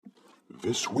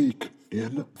This week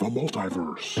in the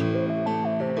multiverse.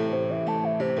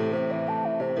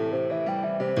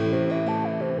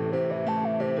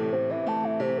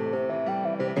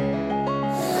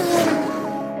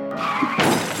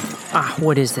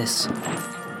 What is this?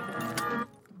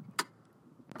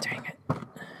 Dang it.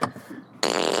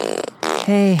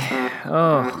 Hey.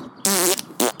 Oh.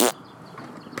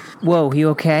 Whoa, you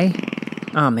okay?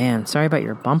 Oh, man. Sorry about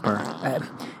your bumper.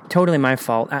 Totally my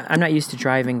fault. I'm not used to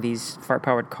driving these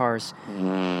fart-powered cars.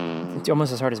 It's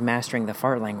almost as hard as mastering the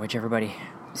fart language everybody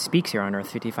speaks here on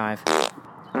Earth 55.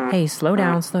 Hey, slow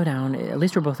down. At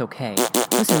least we're both okay.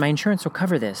 Listen, my insurance will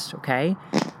cover this, okay?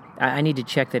 I need to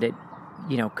check that it,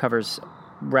 covers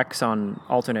wrecks on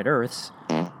alternate Earths.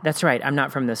 That's right, I'm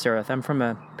not from this Earth. I'm from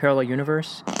a parallel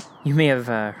universe. You may have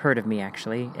heard of me,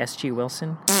 actually. S.G.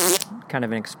 Wilson. Kind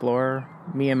of an explorer.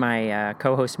 Me and my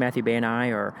co-host Matthew Bay and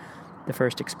I are the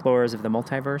first explorers of the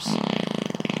multiverse.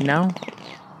 No?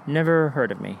 Never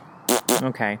heard of me.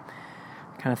 Okay.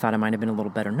 Kind of thought I might have been a little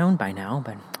better known by now,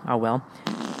 but oh well.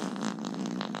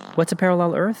 What's a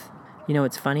parallel Earth?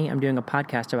 It's funny. I'm doing a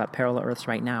podcast about parallel Earths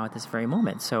right now at this very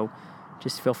moment, so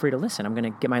just feel free to listen. I'm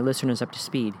going to get my listeners up to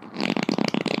speed.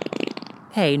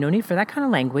 Hey, no need for that kind of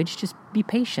language. Just be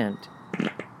patient.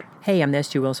 Hey, I'm the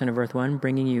S.G. Wilson of Earth 1,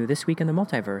 bringing you This Week in the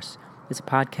Multiverse. It's a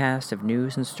podcast of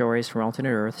news and stories from alternate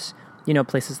Earths.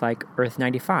 Places like Earth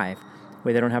 95,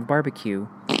 where they don't have barbecue.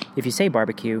 If you say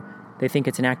barbecue, they think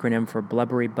it's an acronym for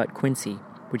Blubbery Butt Quincy,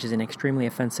 which is an extremely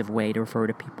offensive way to refer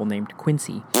to people named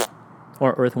Quincy.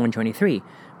 Or Earth 123,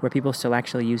 where people still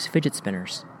actually use fidget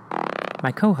spinners.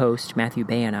 My co-host, Matthew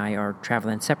Bay, and I are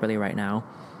traveling separately right now.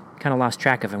 Kind of lost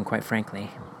track of him, quite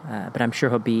frankly. But I'm sure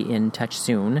he'll be in touch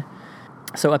soon.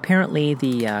 So apparently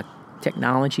the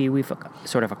technology we've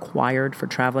sort of acquired for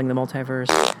traveling the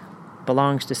multiverse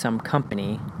belongs to some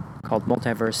company called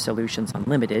Multiverse Solutions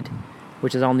Unlimited,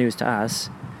 which is all news to us.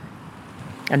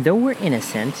 And though we're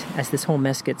innocent, as this whole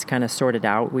mess gets kind of sorted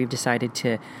out, we've decided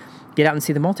to get out and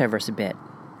see the multiverse a bit.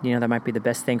 That might be the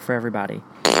best thing for everybody.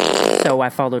 So I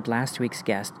followed last week's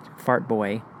guest, Fart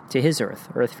Boy, to his Earth,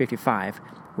 Earth 55,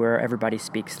 where everybody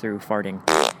speaks through farting.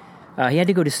 He had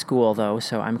to go to school, though,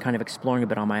 so I'm kind of exploring a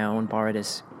bit on my own, borrowed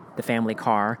the family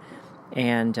car,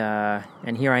 and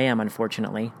here I am,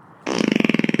 unfortunately.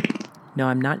 No,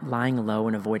 I'm not lying low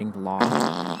and avoiding the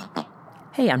law.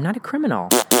 Hey, I'm not a criminal.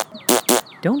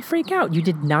 Don't freak out. You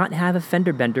did not have a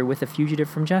fender bender with a fugitive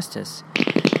from justice.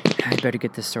 I'd better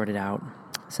get this sorted out.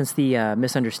 Since the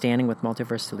misunderstanding with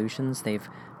Multiverse Solutions, they've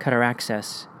cut our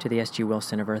access to the S.G.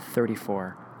 Wilson of Earth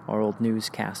 34, our old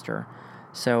newscaster.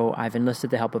 So I've enlisted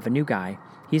the help of a new guy.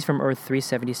 He's from Earth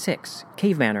 376,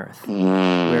 Caveman Earth,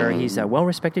 where he's a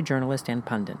well-respected journalist and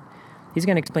pundit. He's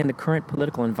going to explain the current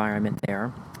political environment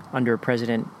there under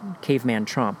President Caveman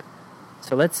Trump.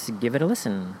 So let's give it a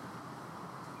listen.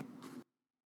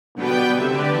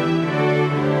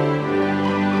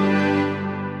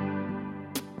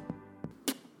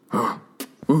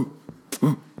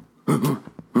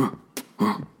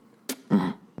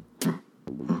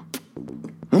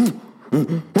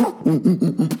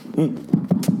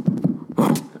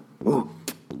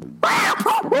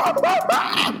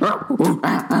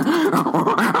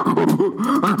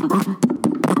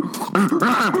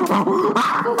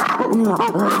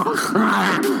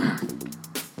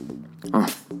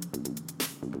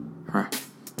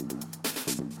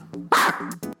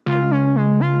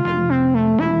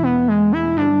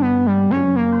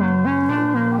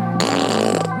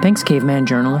 Thanks, Caveman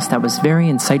Journalist. That was very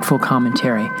insightful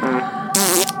commentary.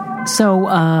 So,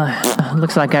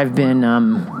 looks like I've been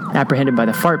apprehended by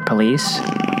the fart police.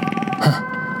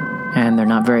 And they're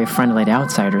not very friendly to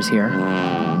outsiders here.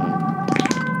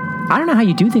 I don't know how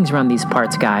you do things around these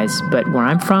parts, guys, but where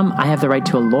I'm from, I have the right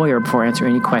to a lawyer before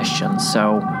answering any questions,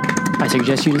 so I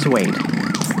suggest you just wait.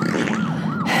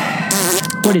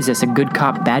 What is this, a good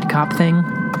cop, bad cop thing?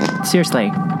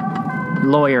 Seriously,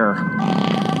 lawyer.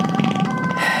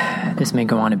 This may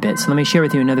go on a bit, so let me share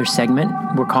with you another segment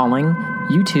we're calling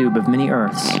YouTube of Many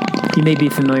Earths. You may be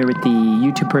familiar with the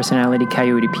YouTube personality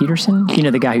Coyote Peterson.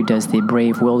 The guy who does the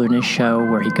Brave Wilderness show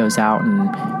where he goes out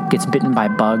and gets bitten by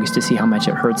bugs to see how much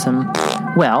it hurts him.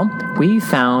 Well, we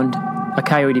found a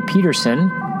Coyote Peterson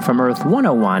from Earth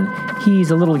 101.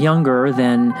 He's a little younger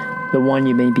than the one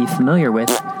you may be familiar with,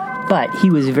 but he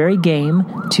was very game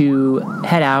to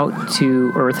head out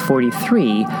to Earth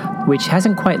 43, which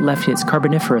hasn't quite left its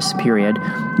Carboniferous period,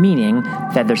 meaning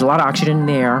that there's a lot of oxygen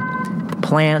there, the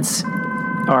plants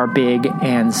are big,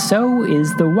 and so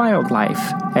is the wildlife,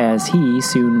 as he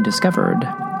soon discovered.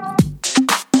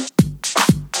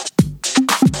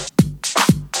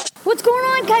 What's going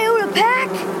on, Coyote Pack?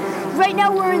 Right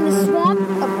now we're in the swamp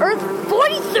of Earth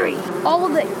 43. All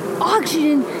of the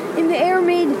oxygen in the air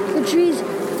made the trees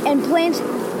and plants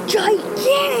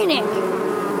gigantic.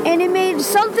 And it made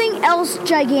something else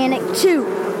gigantic too.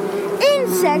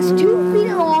 Insects 2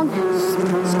 feet long,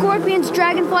 scorpions,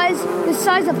 dragonflies the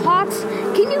size of hawks.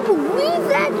 Can you believe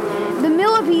that? The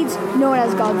millipedes, known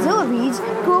as Godzillapedes,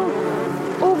 grow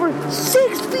over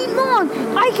 6 feet long.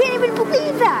 I can't even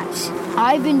believe that.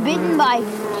 I've been bitten by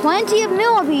plenty of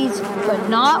millipedes, but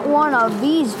not one of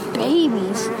these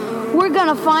babies. We're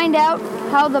gonna find out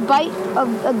how the bite of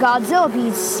a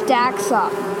Godzillapede stacks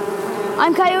up.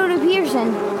 I'm Coyote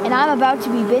Peterson, and I'm about to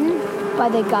be bitten by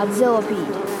the Godzillapede.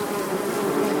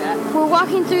 We're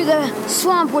walking through the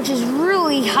swamp, which is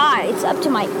really high. It's up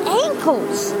to my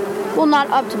ankles. Well,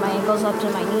 not up to my ankles, up to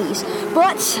my knees.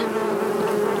 But,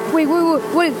 wait,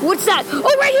 what's that?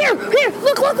 Oh, right here! Here,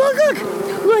 look!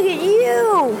 Look at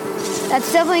you!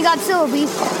 That's definitely Godzillapede.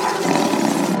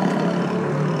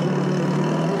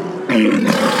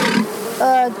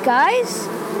 Guys?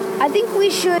 I think we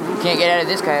should... Can't get out of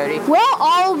this, Coyote. Well,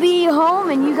 I'll be home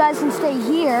and you guys can stay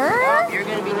here. Well, you're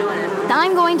gonna be doing it.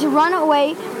 I'm going to run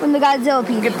away from the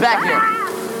Godzillapede. Get back here.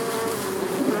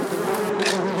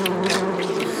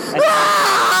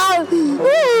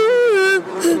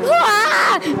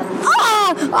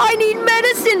 I need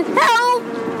medicine! Help!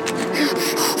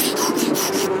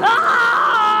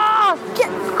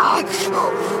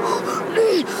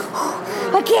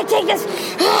 I can't take this!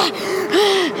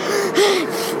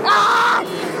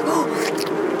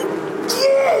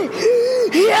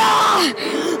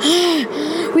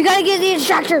 We gotta get the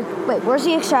extractor! Wait, where's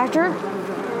the extractor?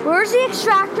 Where's the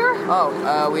extractor?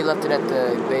 Oh, we left it at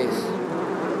the base.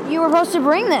 You were supposed to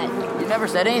bring that. You never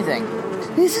said anything.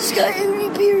 This is Coyote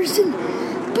Peterson.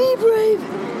 Be brave.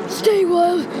 Stay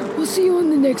wild. We'll see you on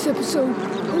the next episode.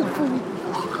 Hopefully.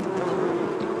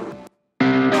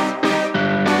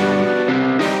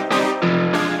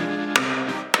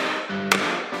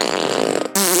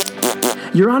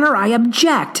 Your Honor, I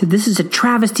object. This is a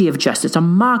travesty of justice, a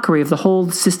mockery of the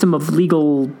whole system of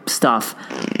legal stuff.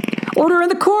 Order in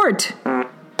the court!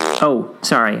 Oh,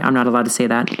 sorry, I'm not allowed to say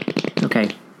that.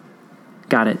 Okay,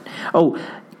 got it. Oh,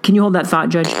 can you hold that thought,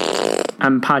 Judge?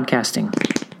 I'm podcasting.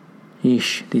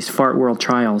 Yeesh, these fart world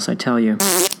trials, I tell you.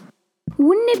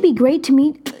 Wouldn't it be great to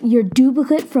meet your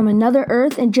duplicate from another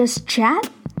Earth and just chat?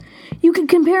 You could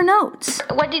compare notes.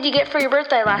 What did you get for your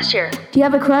birthday last year? Do you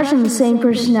have a crush on the same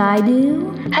person I do?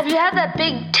 Have you had that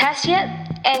big test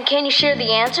yet? And can you share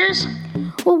the answers?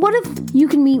 Well, what if you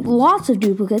can meet lots of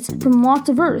duplicates from lots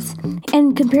of Earths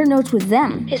and compare notes with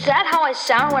them? Is that how I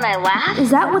sound when I laugh? Is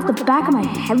that what the back of my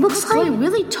head looks like? Do I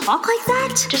really talk like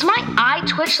that? Does my eye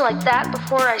twitch like that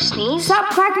before I sneeze? Stop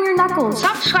cracking your knuckles.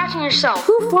 Stop scratching yourself.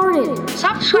 Who farted?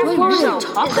 Stop scratching yourself.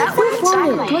 Is that what the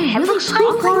back of my head looks like?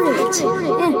 Who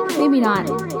farted? Maybe not.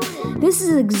 This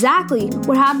is exactly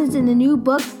what happens in the new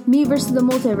book, Me vs. the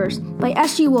Multiverse, by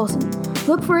S.G. Wilson.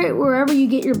 Look for it wherever you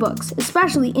get your books,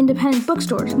 especially independent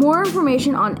bookstores. More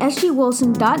information on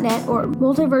sgwilson.net or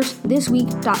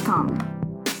multiversethisweek.com.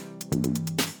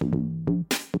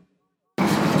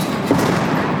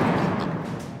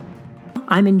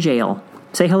 I'm in jail.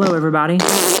 Say hello, everybody.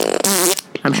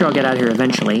 I'm sure I'll get out of here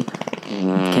eventually.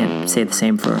 Can't say the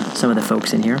same for some of the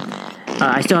folks in here.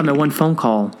 I still have my one phone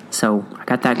call, so I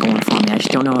got that going for me. I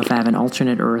just don't know if I have an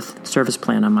alternate Earth service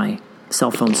plan on my cell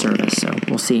phone service, so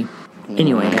we'll see.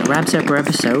 Anyway, that wraps up our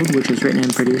episode, which was written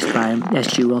and produced by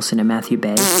S.G. Wilson and Matthew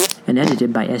Bay, and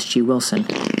edited by S.G. Wilson.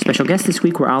 Special guests this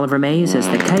week were Oliver Mays as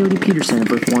the Coyote Peterson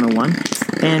of Earth 101,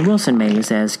 and Wilson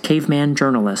Mays as Caveman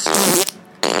Journalist.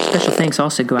 Special thanks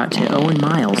also go out to Owen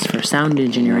Miles for sound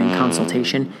engineering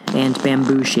consultation and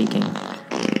bamboo shaking.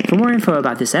 For more info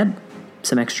about this ep,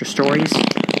 some extra stories,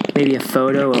 maybe a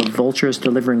photo of vultures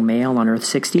delivering mail on Earth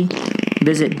 60,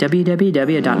 visit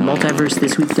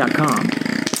www.multiversethisweek.com.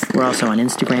 We're also on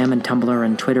Instagram and Tumblr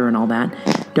and Twitter and all that.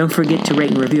 Don't forget to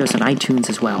rate and review us on iTunes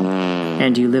as well.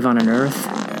 And do you live on an Earth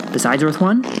besides Earth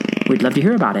 1? We'd love to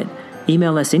hear about it.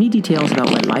 Email us any details about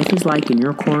what life is like in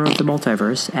your corner of the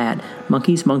multiverse at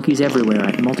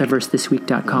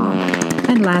monkeysmonkeys@multiversethisweek.com.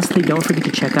 And lastly, don't forget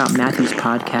to check out Matthew's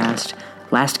podcast,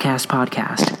 Last Cast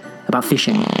Podcast, about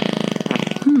fishing.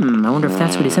 I wonder if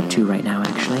that's what he's up to right now,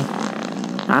 actually.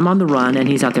 I'm on the run, and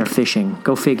he's out there fishing.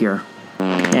 Go figure.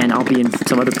 And I'll be in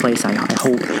some other place, I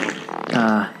hope,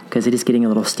 because it is getting a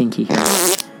little stinky here.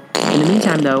 In the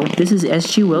meantime, though, this is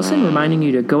S.G. Wilson reminding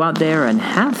you to go out there and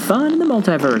have fun in the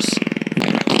multiverse.